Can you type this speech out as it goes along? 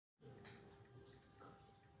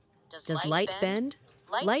Does light bend?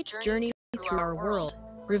 Light's journey through our world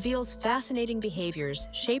reveals fascinating behaviors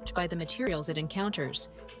shaped by the materials it encounters.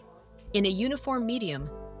 In a uniform medium,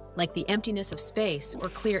 like the emptiness of space or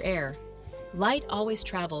clear air, light always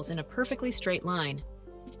travels in a perfectly straight line.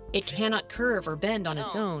 It cannot curve or bend on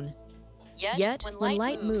its own. Yet, when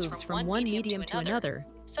light moves from one medium to another,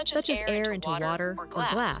 such as air into water or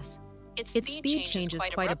glass, its speed changes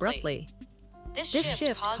quite abruptly. This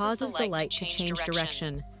shift causes the light to change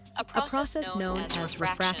direction, a process known as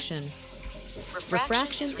refraction.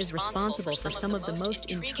 Refraction is responsible for some of the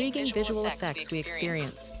most intriguing visual effects we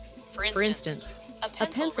experience. For instance, a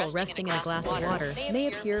pencil resting in a glass of water may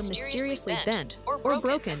appear mysteriously bent or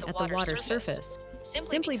broken at the water's surface,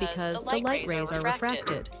 simply because the light rays are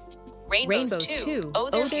refracted. Rainbows, too, owe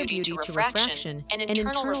their beauty to refraction and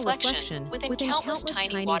internal reflection within countless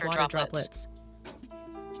tiny water droplets.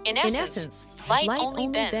 In essence, light only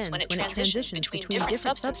bends when it transitions between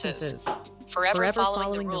different substances, forever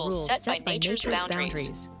following the rules set by nature's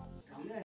boundaries.